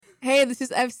Hey, this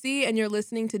is Eph See, and you're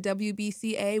listening to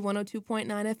WBCA 102.9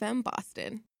 FM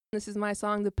Boston. This is my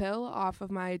song, The Pill, off of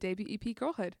my debut EP,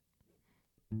 Girlhood.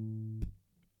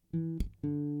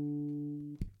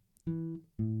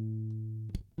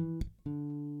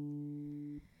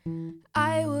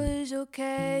 I was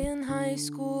okay in high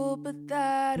school, but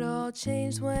that all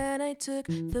changed when I took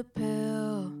the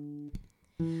pill.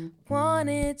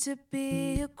 Wanted to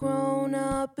be a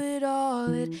grown-up, but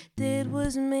all it did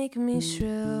was make me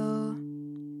shrill.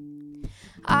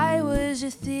 I was a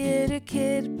theater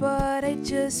kid, but I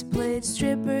just played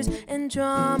strippers and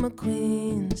drama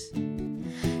queens.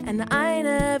 And I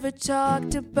never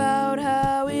talked about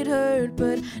how it hurt,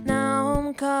 but now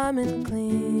I'm coming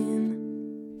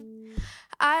clean.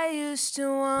 I used to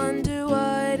wonder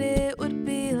what it would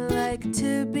be like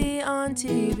to be on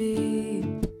TV.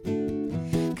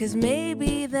 'Cause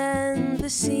maybe then the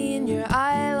senior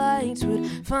I liked would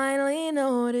finally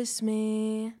notice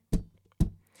me.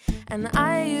 And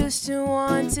I used to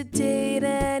want to date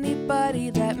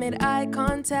anybody that made eye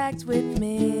contact with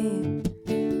me.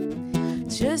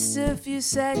 Just a few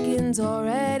seconds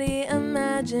already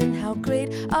imagined how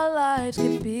great our lives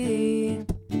could be.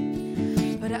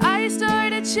 But I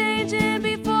started changing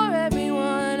before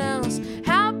everyone else.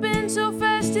 Happened so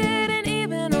fast, didn't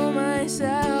even know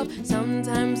myself.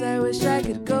 Sometimes I wish I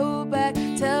could go back,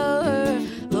 tell her.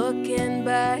 Looking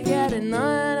back at it,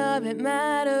 none of it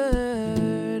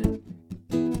mattered.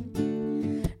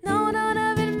 No, none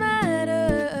of it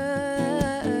mattered.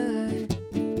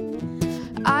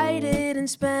 I didn't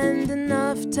spend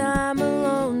enough time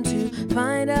alone to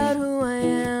find out who I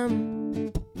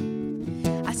am.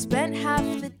 I spent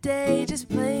half the day just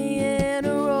playing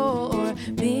a role or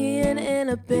being in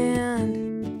a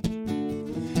band.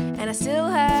 And I still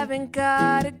haven't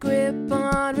got a grip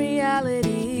on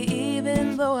reality,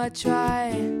 even though I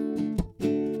try.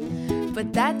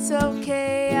 But that's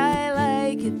okay, I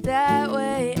like it that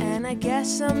way, and I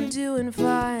guess I'm doing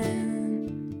fine.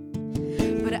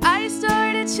 But I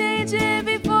started changing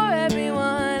before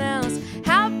everyone else.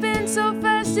 Happened so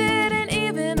fast, didn't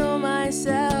even know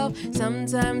myself.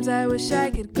 Sometimes I wish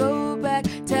I could go back,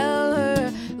 tell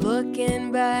her.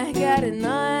 Looking back at it,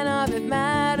 none of it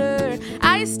mattered.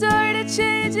 I started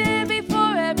changing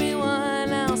before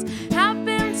everyone else.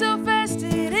 Happened so fast,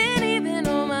 didn't even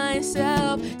know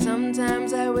myself.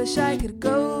 Sometimes I wish I could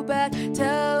go back,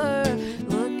 tell her.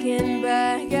 Looking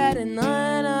back at it,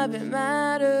 none of it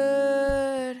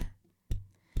mattered.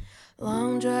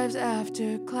 Long drives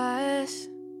after class,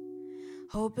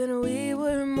 hoping we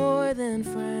were more than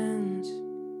friends.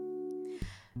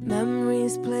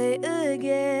 Memories play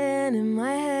again in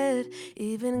my head.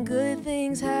 Even good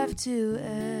things have to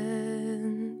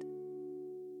end.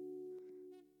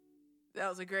 That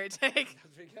was a great take.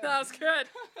 That was good.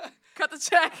 Cut the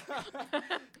check. Done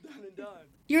and done.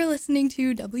 You're listening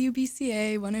to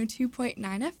WBCA 102.9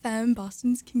 FM,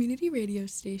 Boston's community radio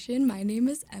station. My name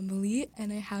is Emily,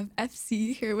 and I have Eph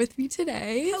See here with me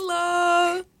today.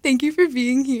 Hello. Thank you for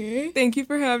being here. Thank you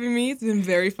for having me. It's been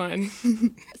very fun.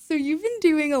 So you've been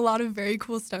doing a lot of very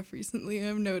cool stuff recently,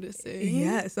 I'm noticing.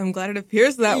 Yes, I'm glad it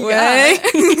appears that way.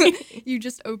 You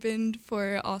just opened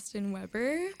for Austin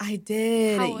Weber. I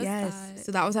did, How was yes. that?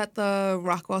 So that was at the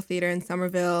Rockwell Theater in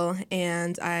Somerville,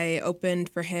 and I opened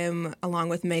for him along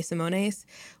with May Simones,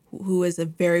 who is a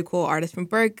very cool artist from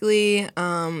Berkeley. It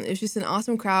was just an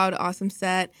awesome crowd, awesome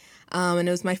set. And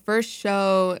it was my first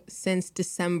show since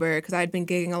December because I had been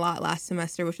gigging a lot last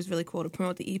semester, which was really cool to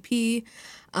promote the EP.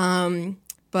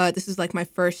 But this was like my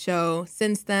first show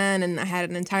since then, and I had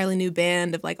an entirely new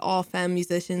band of like all femme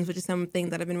musicians, which is something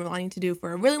that I've been wanting to do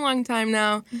for a really long time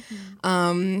now.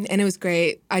 And it was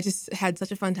great. I just had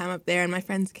such a fun time up there, and my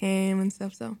friends came and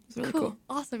stuff, so it was really cool.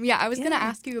 Awesome. Yeah, I was going to Yeah.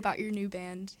 ask you about your new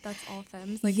band, That's All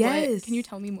Femmes. Like, Yes. can you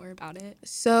tell me more about it?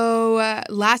 So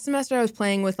last semester I was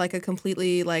playing with like a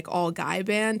completely like all guy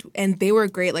band, and they were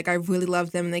great. Like I really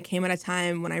loved them, and they came at a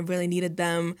time when I really needed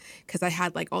them because I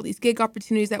had like all these gig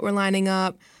opportunities that were lining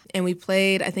up, and we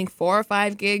played I think 4 or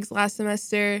 5 gigs last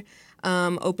semester,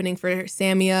 opening for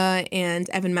Samia and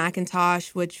Evan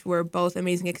McIntosh, which were both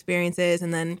amazing experiences,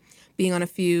 and then being on a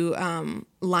few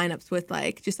lineups with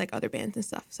like just like other bands and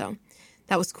stuff. So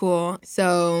that was cool.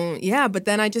 So yeah, but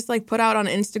then I just like put out on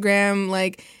Instagram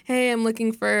like, hey, I'm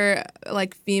looking for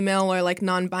like female or like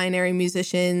non-binary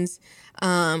musicians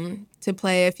to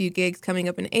play a few gigs coming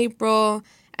up in April.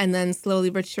 And then slowly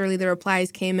but surely the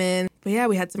replies came in. But yeah,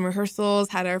 we had some rehearsals,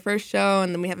 had our first show,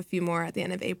 and then we have a few more at the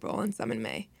end of April and some in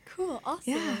May. Cool.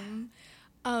 Awesome.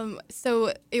 Yeah.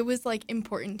 So it was like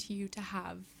important to you to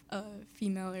have a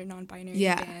female or non-binary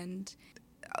band.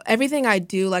 everything I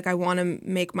do, like, I want to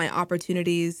make my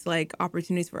opportunities, like,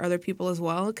 opportunities for other people as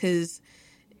well, because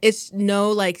it's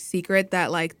no, like, secret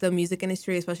that, like, the music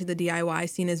industry, especially the DIY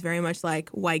scene, is very much, like,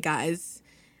 white guys.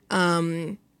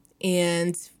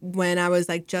 And when I was,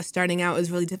 like, just starting out, it was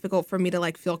really difficult for me to,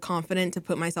 like, feel confident to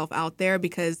put myself out there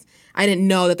because I didn't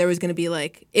know that there was going to be,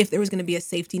 like, if there was going to be a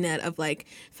safety net of, like,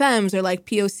 femmes or, like,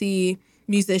 POC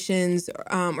musicians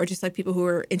or just, like, people who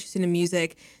are interested in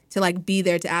music to, like, be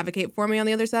there to advocate for me on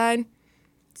the other side.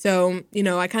 So, you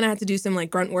know, I kind of had to do some,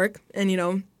 like, grunt work and, you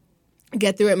know,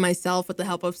 get through it myself with the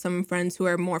help of some friends who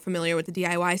are more familiar with the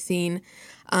DIY scene.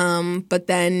 But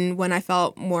then when I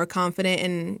felt more confident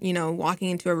in, you know, walking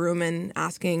into a room and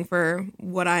asking for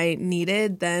what I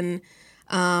needed, then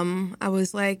I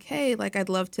was like, hey, like, I'd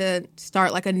love to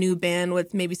start, like, a new band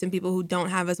with maybe some people who don't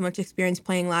have as much experience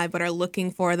playing live but are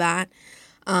looking for that.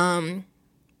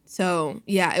 So,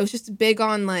 yeah, it was just big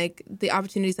on, like, the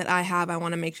opportunities that I have. I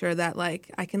want to make sure that, like,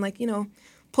 I can, like, you know,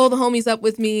 pull the homies up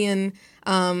with me and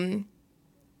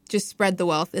just spread the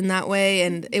wealth in that way.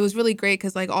 And it was really great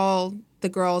because, like, all the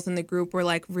girls in the group were,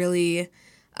 like, really,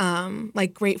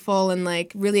 like, grateful and,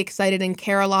 like, really excited and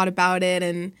care a lot about it.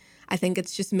 And I think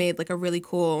it's just made, like, a really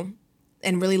cool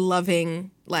and really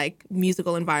loving, like,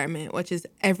 musical environment, which is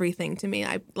everything to me.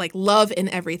 I, like, love in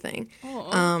everything.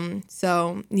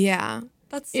 So, yeah.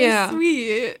 That's so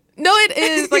sweet. No, it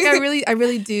is. Like, I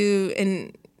really do.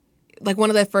 And, like, one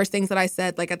of the first things that I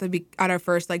said, like, at our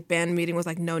first, like, band meeting was,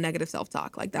 like, no negative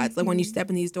self-talk. Like, that's like when you step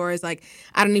in these doors, like,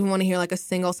 I don't even want to hear, like, a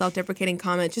single self-deprecating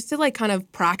comment just to, like, kind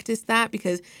of practice that,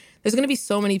 because there's going to be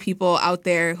so many people out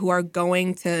there who are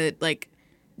going to, like,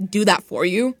 do that for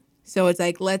you. So it's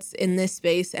like, let's, in this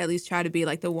space, at least try to be,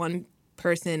 like, the one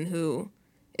person who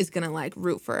is going to, like,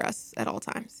 root for us at all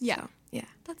times. Yeah. So, yeah.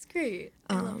 That's great.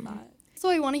 I love that. So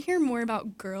I want to hear more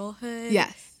about girlhood.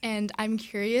 Yes. And I'm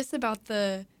curious about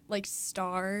the, like,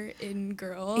 star in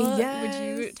Girl.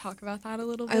 Yes. Would you talk about that a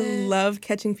little bit? I love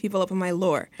catching people up on my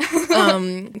lore.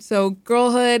 So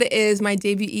Girlhood is my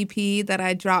debut EP that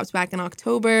I dropped back in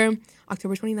October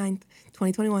 29th,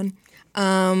 2021.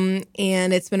 And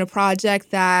it's been a project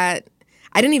that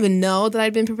I didn't even know that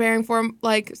I'd been preparing for,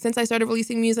 like, since I started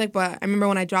releasing music. But I remember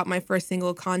when I dropped my first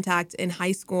single, Contact, in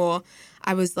high school,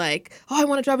 I was like, oh, I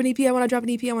want to drop an EP, I want to drop an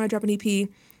EP, I want to drop an EP.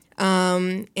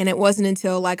 And it wasn't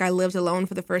until, like, I lived alone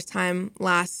for the first time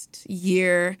last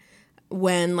year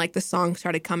when, like, the songs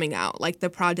started coming out. Like, the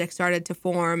project started to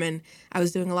form, and I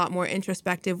was doing a lot more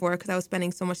introspective work because I was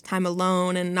spending so much time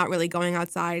alone and not really going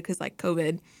outside because, like,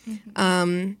 COVID.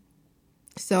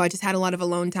 So I just had a lot of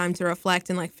alone time to reflect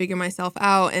and, like, figure myself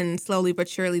out. And slowly but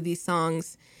surely these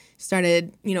songs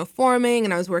started, you know, forming.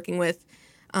 And I was working with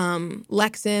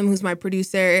Lexim, who's my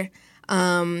producer.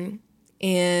 And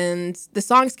the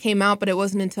songs came out, but it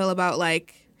wasn't until about,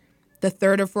 like, the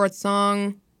third or fourth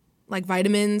song, like,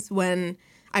 Vitamins, when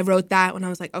I wrote that, when I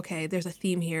was like, okay, there's a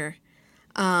theme here.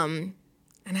 And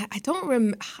I don't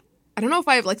know if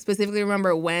I, like, specifically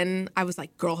remember when I was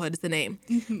like, Girlhood is the name.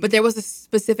 But there was a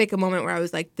specific moment where I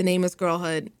was like, the name is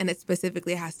Girlhood, and it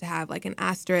specifically has to have, like, an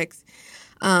asterisk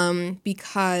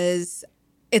because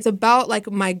it's about,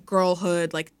 like, my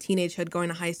girlhood, like, teenagehood, going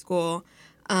to high school.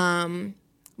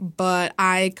 But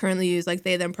I currently use, like,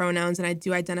 they, them pronouns, and I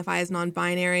do identify as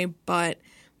non-binary, but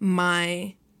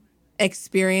my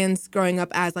experience growing up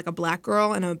as, like, a Black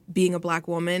girl and being a Black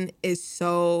woman is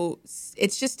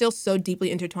it's just still so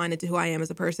deeply intertwined into who I am as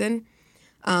a person.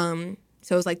 So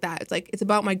it's like that. It's like, it's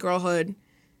about my girlhood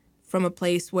from a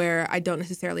place where I don't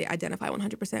necessarily identify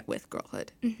 100% with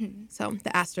girlhood. So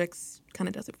the asterisk kind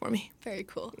of does it for me. Very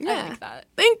cool. Yeah. I like that.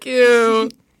 Thank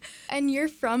you. And you're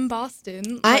from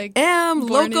Boston. I am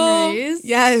born local. And raised.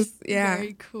 Yes. Yeah.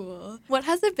 Very cool. What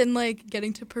has it been like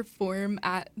getting to perform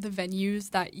at the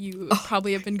venues that you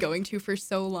probably have been going to for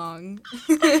so long?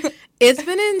 It's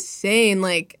been insane.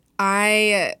 Like,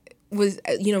 I was,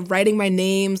 you know, writing my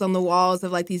names on the walls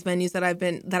of, like, these venues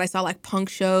that I saw, like, punk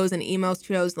shows and emo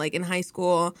shows, like, in high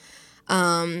school.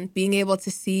 Being able to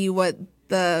see what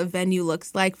the venue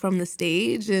looks like from the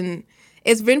stage, and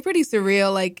it's been pretty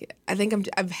surreal. Like, I think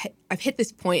I've hit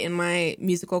this point in my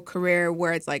musical career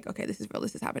where it's like, okay, this is real,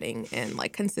 this is happening, and,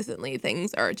 like, consistently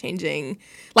things are changing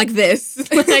like this.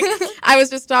 Like, I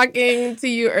was just talking to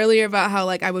you earlier about how,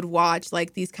 like, I would watch,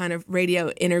 like, these kind of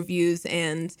radio interviews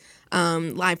and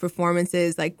live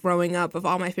performances, like, growing up, of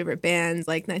all my favorite bands,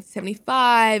 like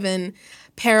 1975 and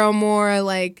Paramore,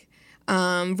 like,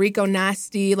 Rico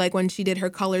Nasty, like, when she did her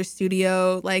Color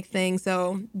Studio, like, thing.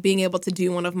 So being able to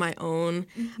do one of my own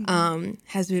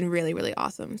has been really, really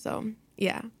awesome. So,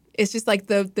 yeah, it's just like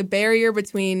the barrier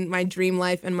between my dream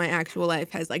life and my actual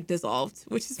life has like dissolved,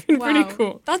 which has been pretty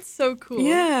cool. That's so cool.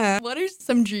 Yeah. What are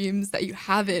some dreams that you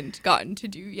haven't gotten to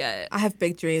do yet? I have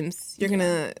big dreams. You're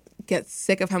gonna get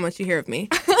sick of how much you hear of me.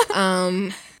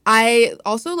 I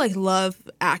also like love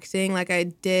acting. Like I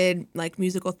did like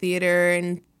musical theater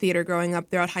and theater growing up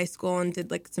throughout high school and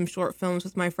did like some short films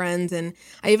with my friends. And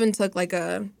I even took like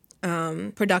a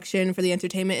production for the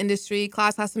entertainment industry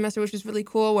class last semester, which was really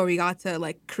cool, where we got to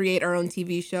like create our own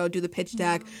TV show, do the pitch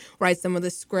deck, write some of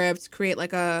the scripts, create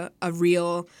like a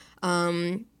reel.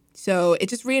 So it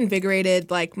just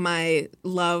reinvigorated like my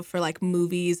love for like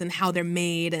movies and how they're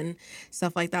made and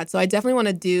stuff like that. So I definitely want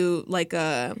to do like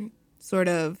a sort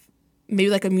of maybe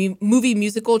like a movie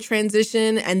musical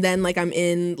transition, and then like I'm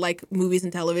in like movies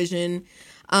and television,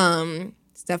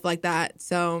 stuff like that.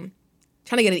 So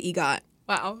trying to get an EGOT.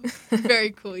 Wow.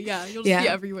 Very cool. Yeah. You'll just be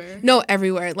everywhere. No,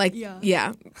 everywhere. Like,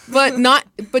 yeah.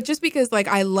 But just because like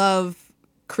I love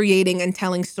creating and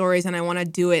telling stories and I want to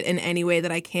do it in any way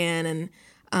that I can.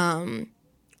 And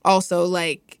also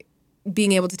like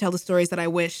being able to tell the stories that I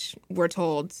wish were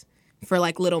told for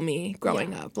like little me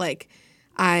growing up. Like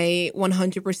I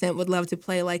 100% would love to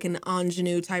play like an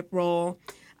ingenue type role.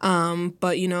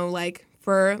 But you know, like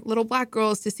for little Black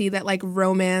girls to see that like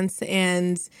romance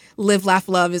and live, laugh,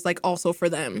 love is like also for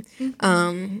them.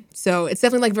 So it's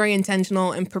definitely like very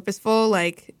intentional and purposeful.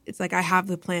 Like it's like I have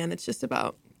the plan. It's just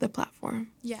about the platform.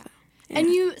 Yeah. So, And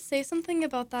you say something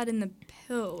about that in the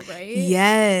pill, right?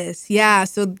 Yes. Yeah.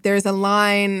 So there's a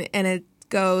line and it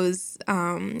goes,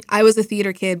 I was a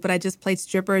theater kid, but I just played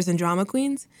strippers and drama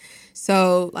queens.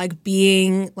 So like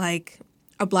being like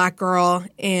a Black girl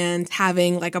and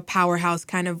having like a powerhouse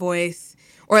kind of voice,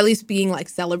 or at least being like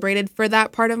celebrated for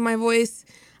that part of my voice.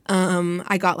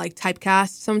 I got like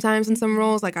typecast sometimes in some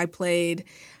roles. Like I played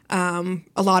a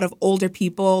lot of older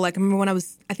people. Like I remember when I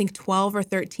was, I think 12 or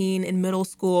 13 in middle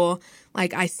school,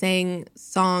 like I sang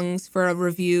songs for a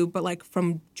review, but like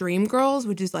from Dreamgirls,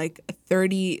 which is like a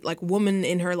 30 like woman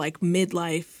in her like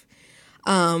midlife,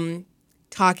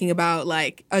 talking about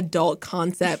like adult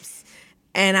concepts.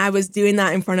 And I was doing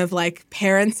that in front of like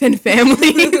parents and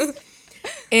families.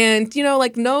 And, you know,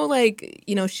 like no like,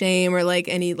 you know, shame or like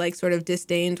any like sort of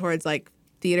disdain towards like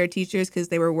theater teachers because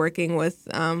they were working with,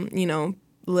 you know,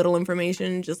 little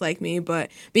information just like me.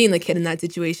 But being the kid in that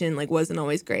situation like wasn't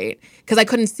always great because I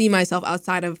couldn't see myself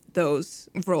outside of those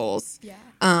roles.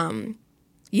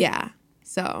 Yeah.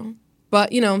 So,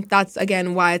 but, you know, that's,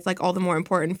 again, why it's like all the more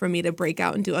important for me to break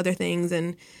out and do other things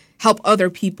and help other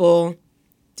people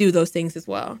do those things as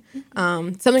well.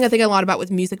 Something I think a lot about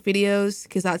with music videos,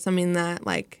 because that's something that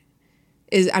like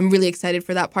I'm really excited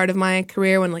for that part of my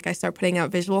career when like I start putting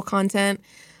out visual content,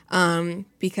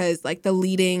 because like the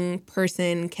leading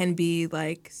person can be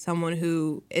like someone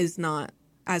who is not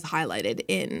as highlighted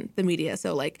in the media.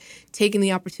 So like taking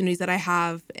the opportunities that I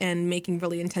have and making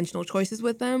really intentional choices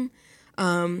with them,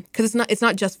 because it's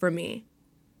not just for me.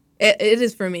 It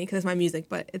is for me because it's my music,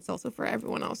 but it's also for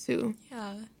everyone else who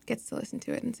gets to listen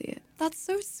to it and see it. That's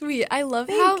so sweet. I love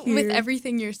how with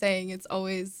everything you're saying, it's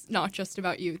always not just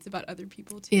about you. It's about other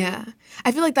people, too. Yeah.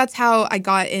 I feel like that's how I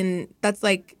got in. That's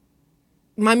like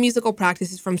my musical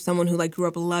practice is from someone who like grew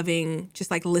up loving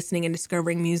just like listening and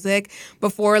discovering music.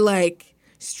 Before like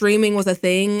streaming was a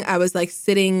thing, I was like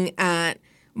sitting at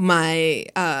my,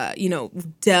 you know,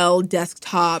 Dell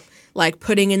desktop, like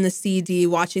putting in the CD,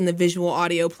 watching the visual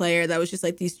audio player that was just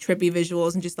like these trippy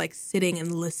visuals and just like sitting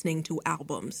and listening to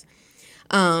albums.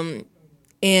 And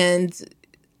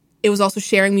it was also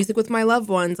sharing music with my loved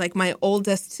ones. Like my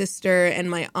oldest sister and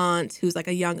my aunt, who's like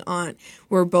a young aunt,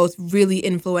 were both really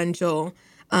influential,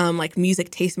 like music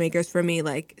tastemakers for me.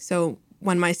 Like, so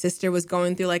when my sister was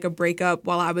going through like a breakup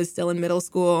while I was still in middle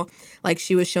school, like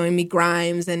she was showing me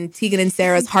Grimes and Tegan and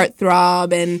Sarah's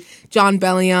Heartthrob and John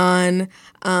Bellion,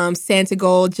 Santa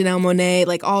Gold, Janelle Monáe,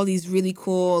 like all these really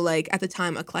cool, like at the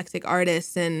time, eclectic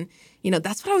artists. And, you know,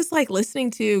 that's what I was like listening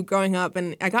to growing up.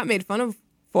 And I got made fun of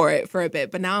for it for a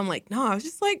bit. But now I'm like, no, I was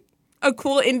just like a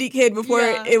cool indie kid before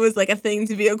it was like a thing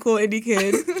to be a cool indie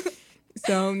kid.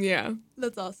 So, yeah.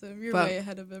 That's awesome. You're way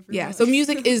ahead of everyone. Yeah, so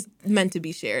music is meant to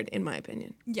be shared, in my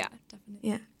opinion. Yeah, definitely.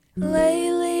 Yeah.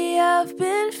 Lately I've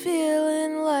been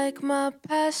feeling like my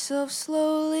past self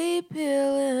slowly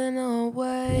peeling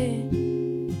away.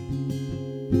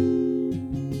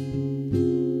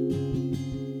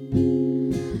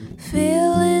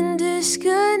 Feeling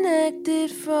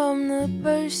disconnected from the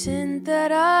person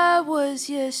that I was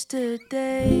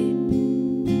yesterday.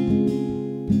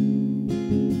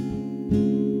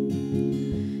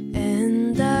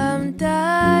 And I'm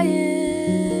dying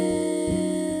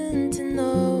to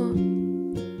know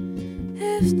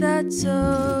if that's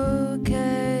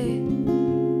okay.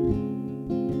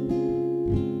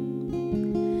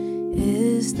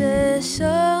 Is there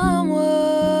someone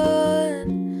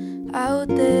out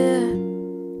there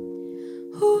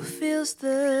who feels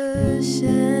the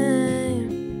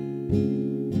same?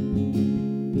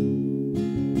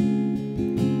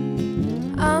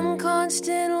 I'm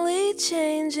constantly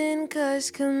changing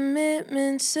 'cause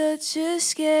commitment's such a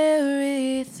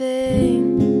scary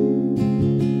thing.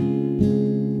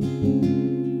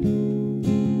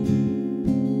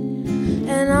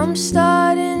 And I'm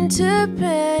starting to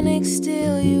panic,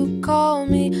 still you call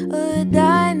me a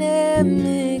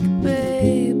dynamic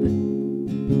babe.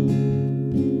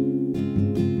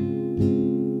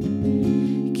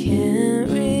 Can't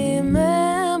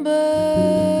remember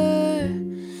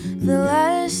the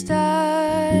last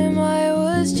time I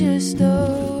was just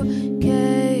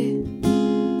okay.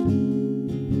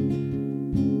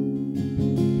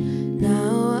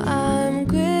 Now I'm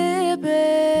gripping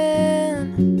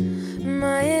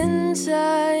my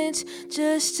insides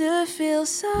just to feel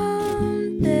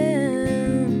something.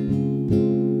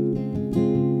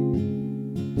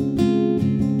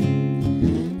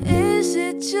 Is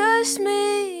it just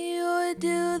me, or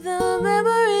do the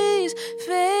memories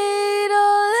fade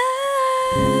all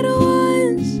at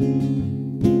once?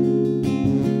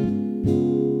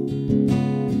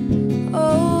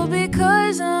 Oh,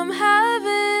 because I'm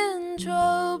having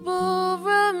trouble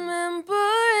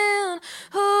remembering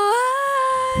who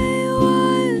I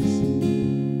was.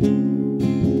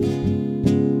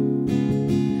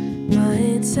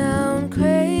 Might sound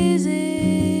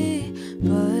crazy,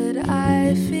 but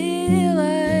I feel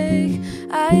like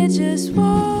I just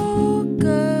woke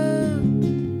up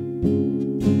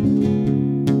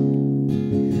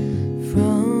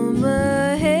from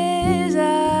a haze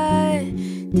I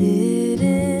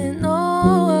didn't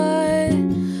know I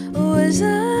was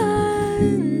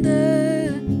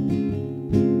under.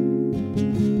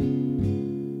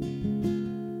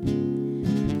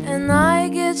 And I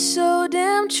get so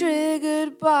damn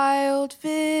triggered by old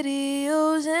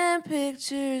videos and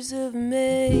pictures of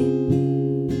me.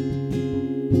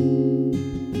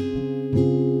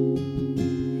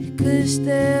 'Cause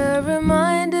they're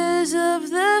reminders of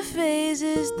the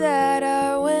phases that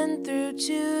I went through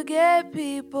to get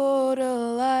people to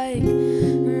like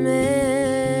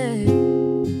me.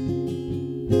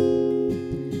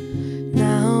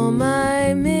 Now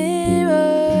my mirrors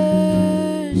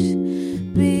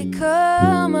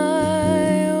become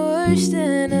my worst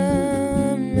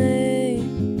enemy.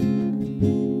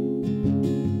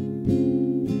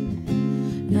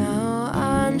 Now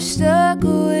I'm stuck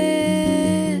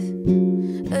with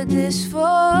a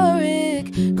dysphoric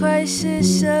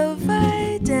crisis of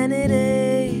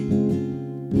identity.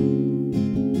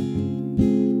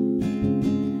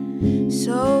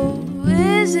 So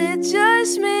is it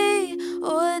just me,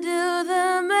 or do the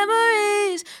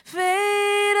memories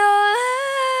fade all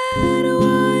at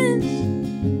once?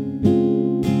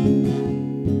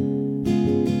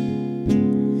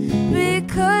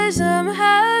 Because I'm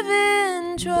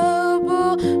having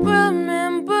trouble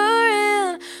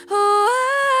remembering who I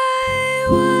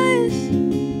was.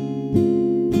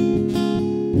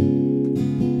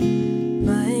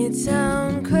 Might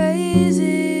sound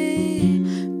crazy,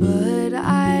 but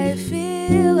I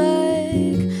feel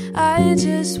like I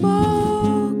just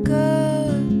woke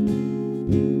up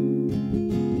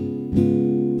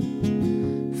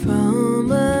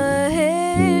from a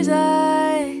haze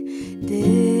I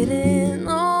didn't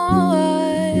know I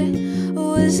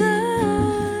was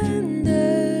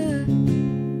under.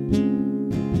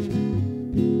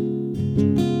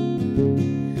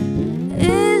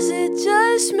 Is it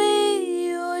just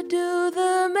me, or do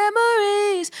the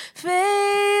memories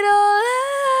fade all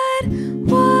at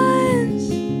once?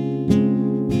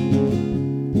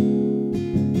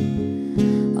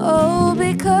 Oh,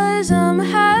 because I'm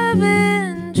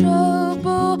having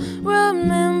trouble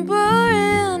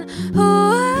remembering who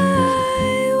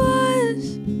I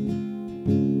was.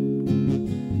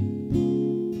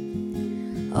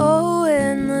 Oh,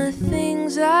 and the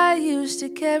things I used to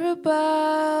care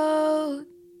about,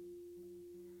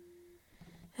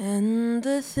 and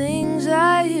the things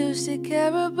I used to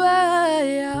care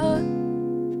about.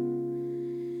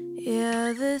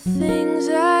 Yeah, the things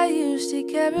I used to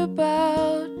care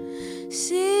about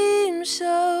seem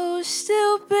so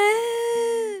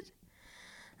stupid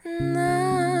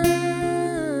now.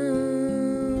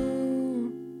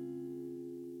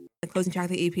 The closing track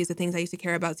of the EP is The Things I Used to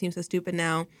Care About Seem So Stupid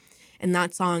Now. And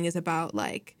that song is about,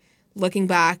 like, looking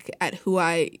back at who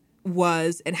I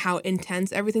was and how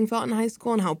intense everything felt in high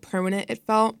school and how permanent it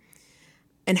felt.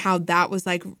 and how that was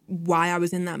like why I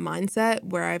was in that mindset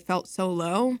where I felt so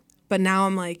low. But now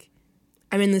I'm like,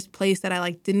 I'm in this place that I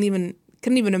like couldn't even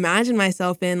imagine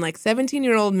myself in. Like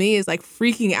 17-year-old me is like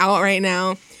freaking out right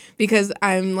now because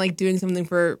I'm like doing something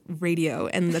for radio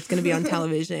and that's going to be on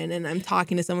television, and I'm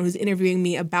talking to someone who's interviewing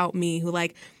me about me, who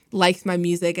like likes my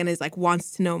music and is like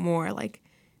wants to know more. Like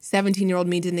 17-year-old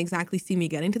me didn't exactly see me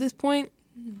getting to this point.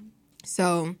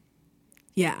 So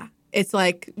yeah, it's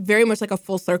like very much like a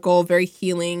full circle, very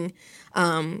healing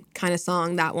kind of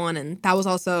song, that one. And that was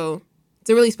also, it's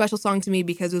a really special song to me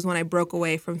because it was when I broke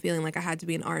away from feeling like I had to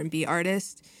be an R&B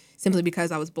artist simply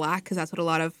because I was Black, because that's what a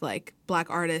lot of like Black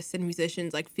artists and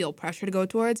musicians like feel pressure to go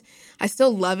towards. I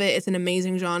still love it. It's an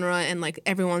amazing genre, and like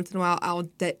every once in a while I'll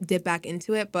dip back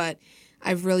into it, but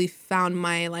I've really found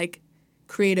my like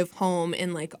creative home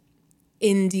in like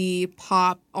indie,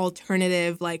 pop,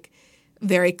 alternative, like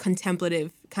very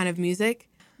contemplative kind of music.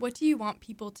 What do you want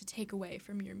people to take away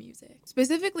from your music?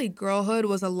 Specifically, Girlhood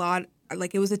was a lot,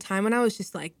 like it was a time when I was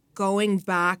just like going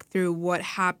back through what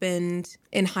happened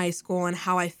in high school and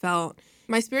how I felt.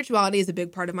 My spirituality is a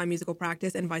big part of my musical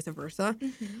practice and vice versa.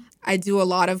 I do a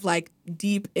lot of like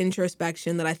deep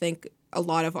introspection that I think a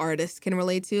lot of artists can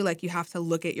relate to. Like you have to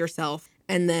look at yourself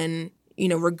and then, you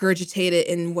know, regurgitate it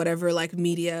in whatever like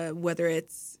media, whether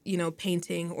it's, you know,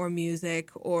 painting or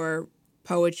music or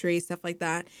poetry, stuff like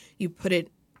that. You put it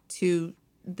to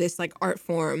this like art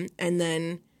form, and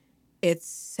then it's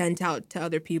sent out to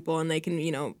other people, and they can,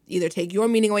 you know, either take your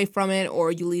meaning away from it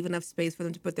or you leave enough space for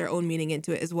them to put their own meaning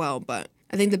into it as well. But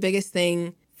I think the biggest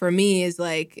thing for me is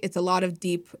like it's a lot of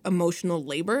deep emotional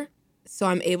labor. So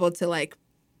I'm able to like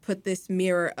put this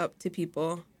mirror up to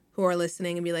people who are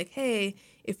listening and be like, hey,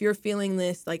 if you're feeling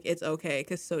this, like it's okay,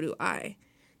 because so do I.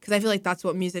 Because I feel like that's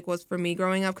what music was for me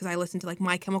growing up, because I listened to like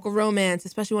My Chemical Romance,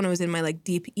 especially when I was in my like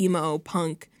deep emo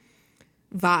punk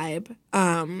vibe.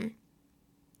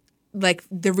 Like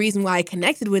the reason why I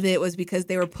connected with it was because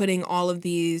they were putting all of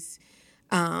these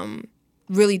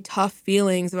really tough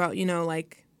feelings about, you know,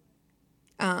 like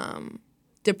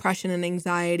depression and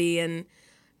anxiety and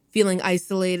feeling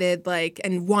isolated, like,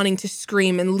 and wanting to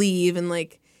scream and leave, and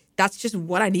like that's just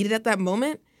what I needed at that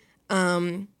moment.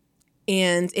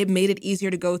 And it made it easier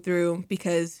to go through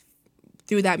because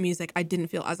through that music, I didn't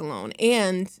feel as alone.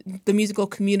 And the musical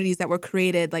communities that were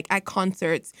created, like at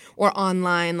concerts or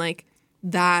online, like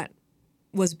that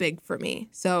was big for me.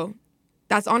 So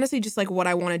that's honestly just like what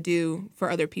I want to do for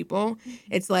other people.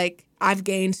 It's like I've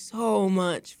gained so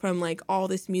much from like all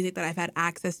this music that I've had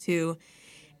access to.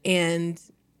 And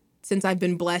since I've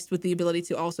been blessed with the ability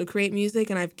to also create music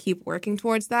and I keep working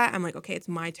towards that, I'm like, okay, it's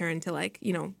my turn to like,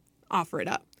 you know, offer it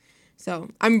up. So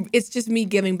it's just me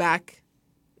giving back.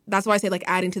 That's why I say like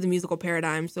adding to the musical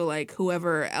paradigm. So like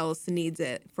whoever else needs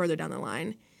it further down the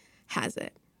line has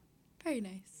it. Very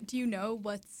nice. Do you know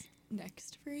what's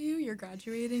next for you? You're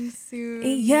graduating soon.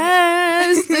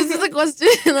 Yes, this is a question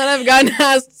that I've gotten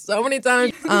asked so many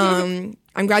times.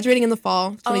 I'm graduating in the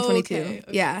fall, 2022. Okay.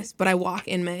 Yes, but I walk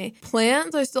in May.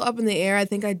 Plans are still up in the air. I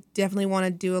think I definitely want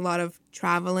to do a lot of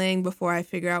traveling before I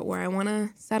figure out where I want to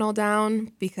settle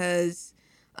down, because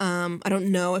I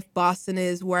don't know if Boston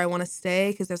is where I want to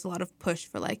stay, because there's a lot of push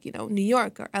for like, you know, New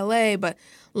York or LA, but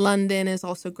London is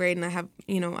also great. And I have,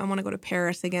 you know, I want to go to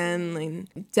Paris again.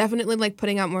 And definitely like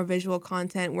putting out more visual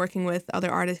content, working with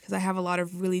other artists, because I have a lot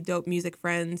of really dope music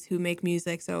friends who make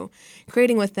music. So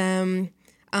creating with them.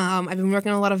 I've been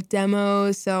working on a lot of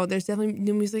demos. So there's definitely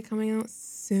new music coming out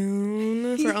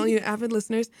soon for all you avid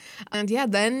listeners. And yeah,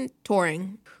 then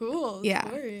touring. Cool. Yeah.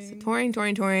 So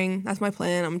touring. That's my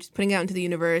plan. I'm just putting it out into the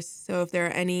universe. So if there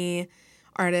are any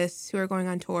artists who are going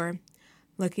on tour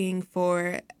looking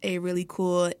for a really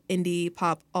cool indie,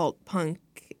 pop, alt, punk,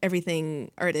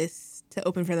 everything artist to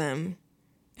open for them,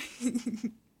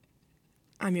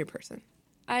 I'm your person.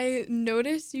 I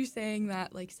noticed you saying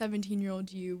that like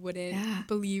 17-year-old you wouldn't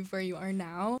believe where you are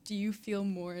now. Do you feel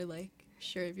more like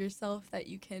sure of yourself that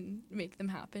you can make them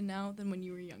happen now than when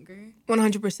you were younger?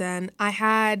 100%. I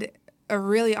had a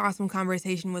really awesome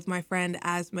conversation with my friend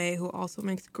Asme, who also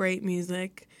makes great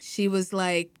music. She was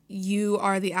like, you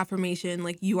are the affirmation,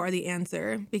 like you are the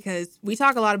answer, because we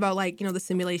talk a lot about like, you know, the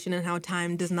simulation and how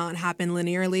time does not happen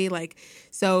linearly. Like,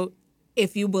 so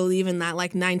if you believe in that,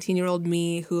 like 19-year-old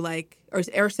me who like, or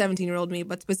 17-year-old me,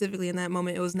 but specifically in that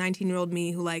moment, it was 19-year-old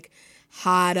me who like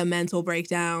had a mental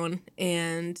breakdown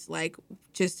and like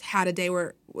just had a day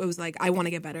where it was like, I want to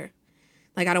get better.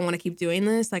 Like, I don't want to keep doing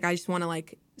this. Like, I just want to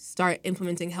like start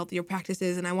implementing healthier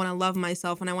practices, and I want to love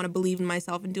myself, and I want to believe in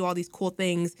myself and do all these cool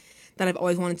things that I've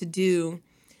always wanted to do.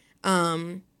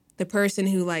 The person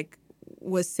who like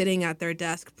was sitting at their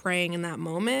desk praying in that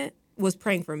moment was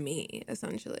praying for me,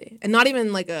 essentially. And not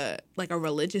even like a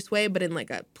religious way, but in like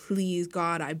a, please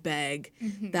God, I beg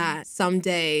that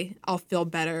someday I'll feel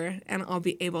better and I'll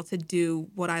be able to do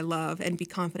what I love and be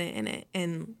confident in it.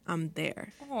 And I'm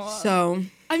there. Aww. So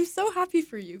I'm so happy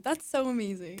for you. That's so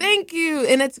amazing. Thank you.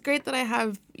 And it's great that I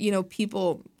have,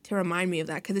 people to remind me of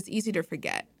that, because it's easy to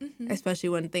forget, especially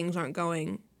when things aren't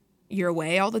going your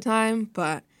way all the time.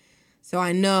 But so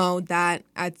I know that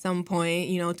at some point,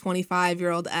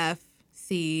 25-year-old Eph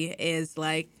See is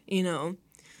like,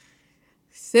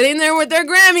 sitting there with their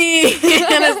Grammy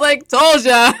and it's like, told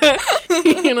ya,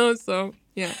 so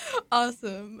yeah.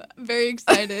 Awesome. Very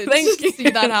excited Thank to you. see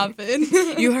that happen.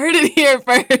 You heard it here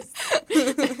first.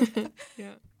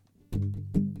 Yeah.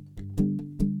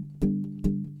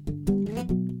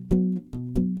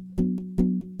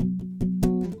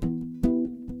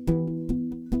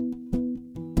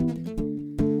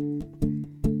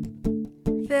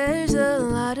 There's a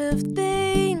lot of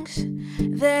things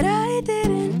that I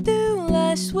didn't do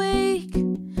last week,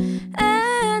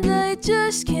 and I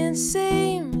just can't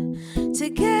seem to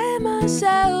get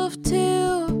myself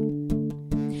to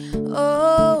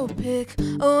pick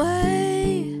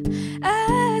away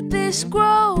at this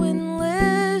growing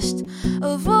list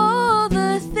of all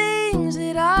the things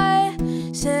that I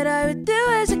said I would do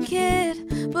as a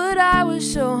kid, but I was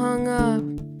so hung up.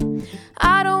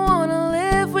 I don't wanna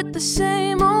live with the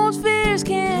same old fears,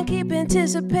 can't keep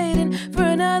anticipating for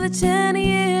another 10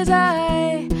 years.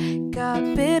 I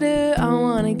got bitter, I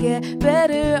wanna get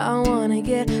better, I wanna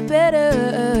get better.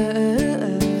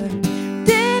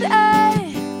 Did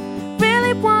I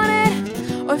really want it,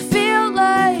 or feel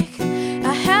like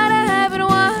I had to have it?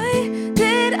 Why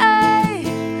did I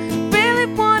really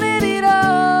want it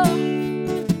all?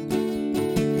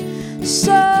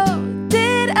 So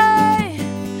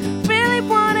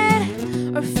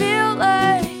or feel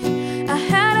like I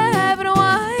had to have it?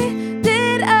 Why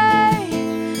did I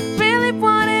really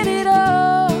want it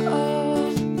all?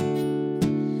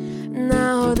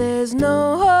 Now there's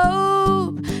no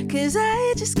hope, 'cause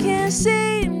I just can't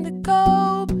seem to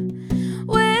cope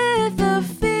with the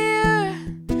fear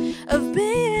of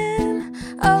being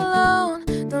alone.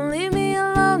 Don't leave me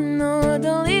alone, no,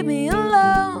 don't leave me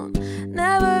alone.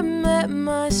 Never met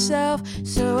myself,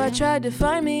 so I tried to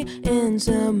find me in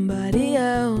somebody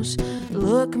else.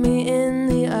 Look me in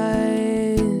the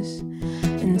eyes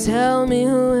and tell me,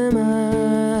 who am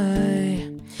I?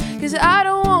 'Cause I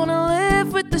don't wanna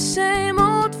live with the same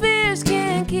old fears,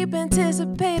 can't keep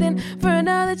anticipating for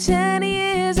another 10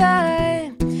 years.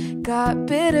 I got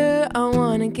bitter, I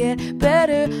wanna get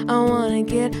better, I wanna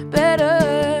get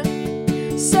better.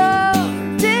 So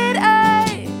did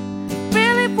I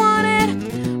really want it,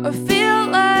 or feel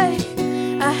like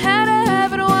I had to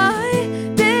have it? Why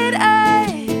did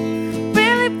I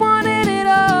really want it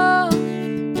all?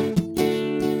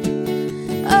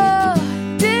 Oh,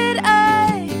 did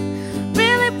I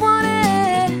really want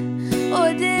it,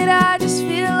 or did I just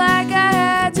feel like I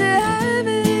had to have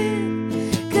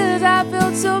it? 'Cause I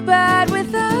felt so bad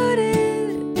without it.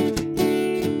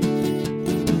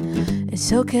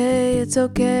 It's okay, it's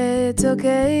okay, it's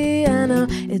okay, I know.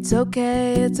 It's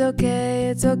okay, it's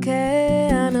okay, it's okay,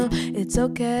 I know. It's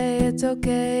okay, it's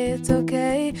okay, it's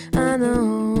okay, I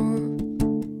know.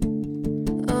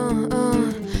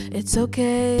 It's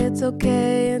okay, it's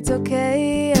okay, it's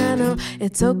okay, I know.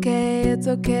 It's okay, it's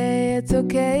okay, it's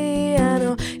okay, I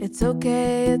know. It's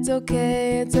okay, it's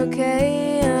okay, it's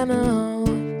okay, I know.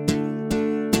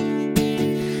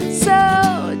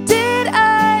 So did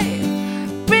I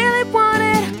really want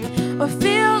it, or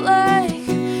feel like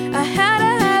I had to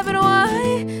have it?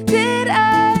 Why did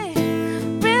I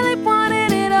really want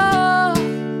it all?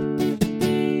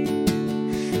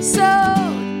 So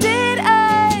did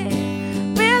I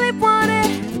really want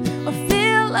it, or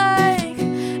feel like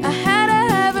I had to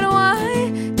have it?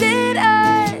 Why did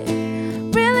I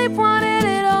really want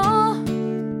it all?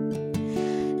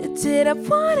 Did I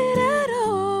want it at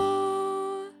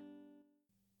all?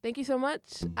 Thank you so much.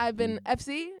 I've been Eph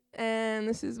See, and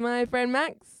this is my friend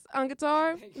Max on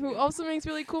guitar, who also makes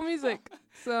really cool music.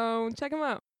 So check him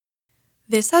out.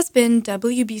 This has been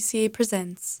WBCA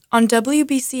Presents on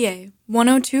WBCA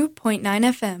 102.9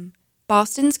 FM,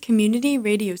 Boston's community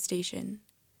radio station.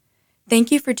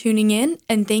 Thank you for tuning in,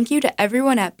 and thank you to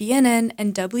everyone at BNN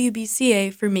and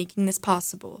WBCA for making this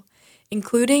possible,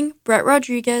 including Brett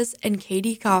Rodriguez and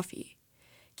Katie Coffey.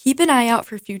 Keep an eye out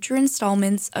for future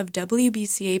installments of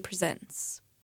WBCA Presents.